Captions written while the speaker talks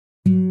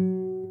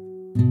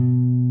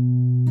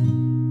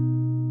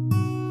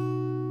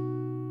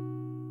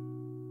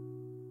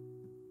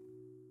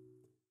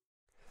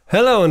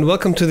Hello and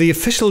welcome to the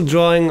official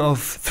drawing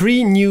of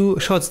 3 new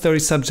short story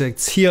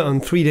subjects here on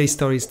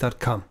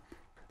ThreeDayStories.com.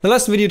 The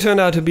last video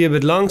turned out to be a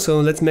bit long, so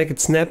let's make it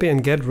snappy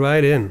and get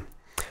right in.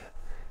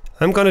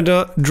 I'm gonna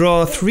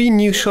draw 3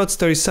 new short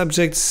story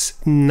subjects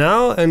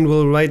now, and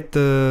we'll write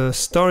the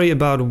story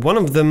about one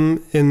of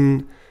them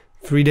in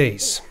 3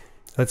 days.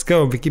 Let's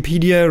go.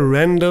 Wikipedia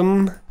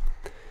random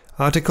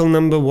article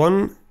number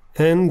 1,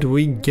 and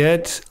we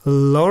get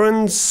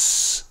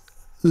Lawrence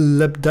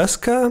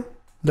Lebduska?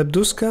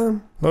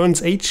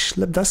 Lawrence H.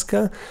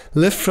 Lebduska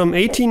lived from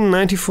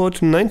 1894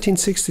 to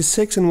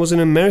 1966 and was an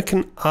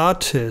American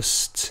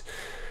artist.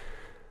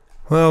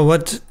 Well,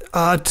 what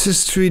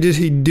artistry did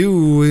he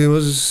do? He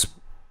was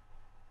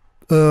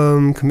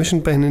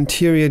commissioned by an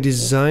interior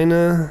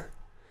designer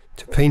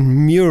to paint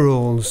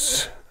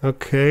murals.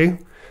 Okay.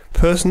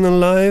 Personal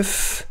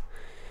life.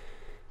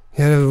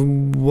 He had a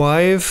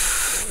wife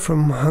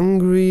from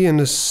Hungary and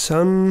a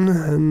son,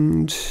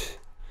 and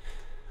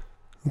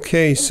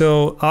okay,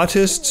 so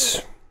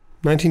artist,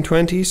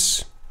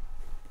 1920s.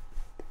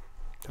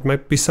 That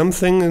might be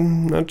something.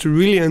 I'm not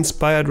really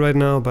inspired right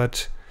now,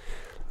 but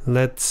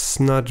let's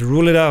not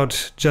rule it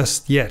out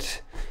just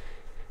yet.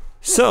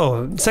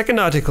 So, second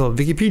article,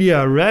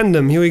 Wikipedia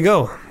random, here we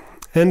go.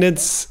 And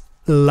it's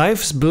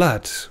Life's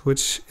Blood,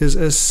 which is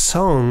a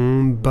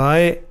song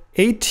by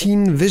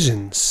 18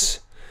 Visions,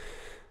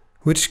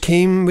 which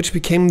became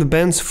the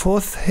band's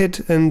 4th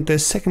hit and their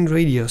 2nd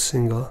radio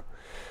single.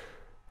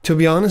 To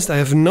be honest, I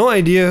have no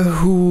idea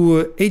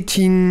who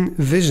 18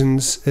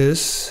 Visions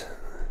is,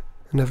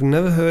 and I've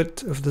never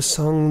heard of the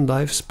song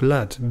Life's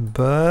Blood,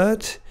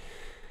 but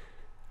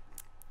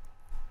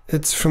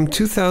it's from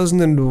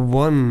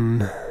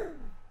 2001.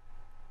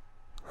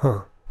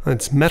 Huh.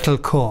 It's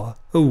metalcore.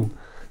 Oh,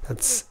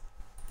 that's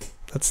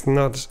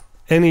not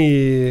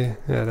any...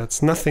 yeah,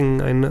 that's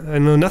nothing. I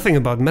know nothing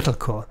about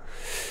metalcore.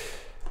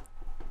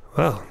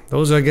 Well,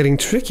 those are getting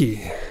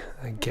tricky,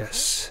 I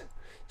guess.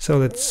 So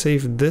let's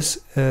save this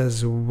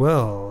as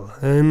well.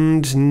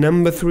 And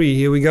number 3,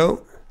 here we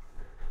go.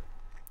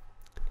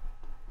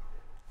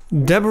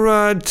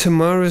 Deborah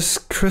Teramis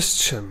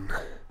Christian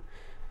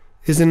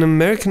is an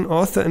American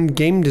author and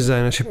game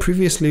designer. She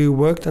previously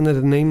worked under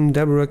the name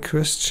Deborah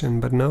Christian,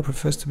 but now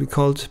prefers to be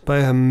called by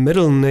her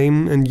middle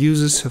name and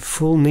uses her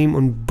full name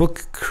on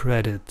book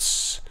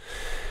credits.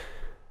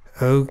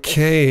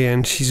 Okay,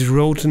 and she's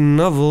wrote a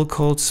novel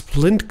called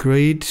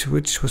Splintgrade,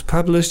 which was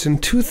published in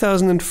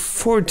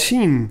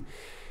 2014,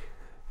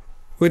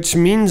 which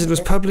means it was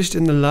published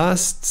in the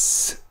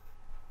last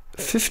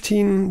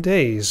 15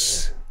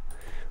 days,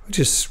 which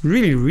is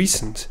really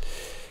recent.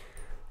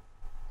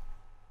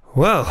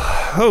 Well,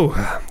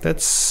 oh,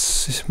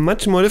 that's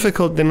much more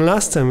difficult than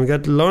last time. We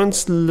got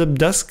Lawrence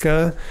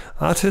Lebduska,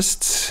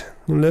 artist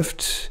who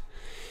lived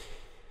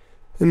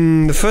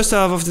in the first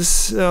half of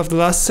the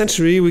last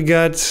century. We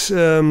got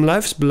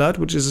Life's Blood,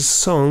 which is a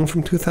song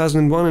from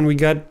 2001, and we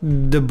got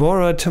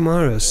Deborah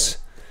Teramis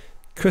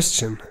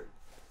Christian.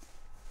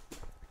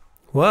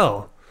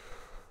 Well,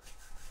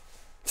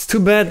 it's too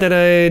bad that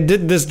I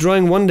did this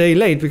drawing one day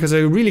late, because I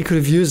really could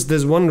have used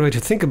this one day to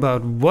think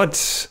about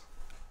what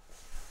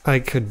I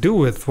could do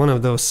with one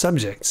of those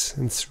subjects.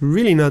 It's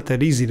really not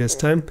that easy this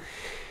time.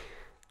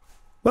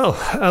 Well,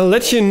 I'll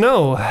let you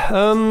know.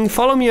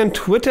 Follow me on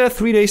Twitter,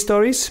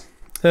 3Day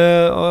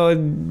or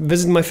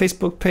visit my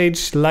Facebook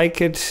page,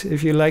 like it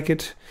if you like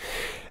it,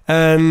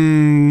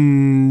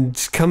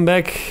 and come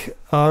back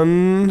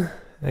on,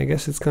 I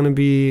guess it's gonna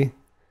be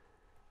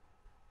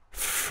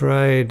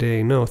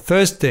Thursday.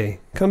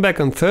 Come back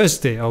on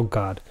Thursday, oh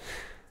god,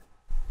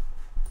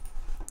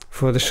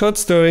 for the short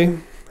story.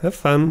 Have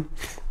fun.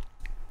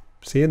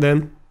 See you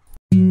then.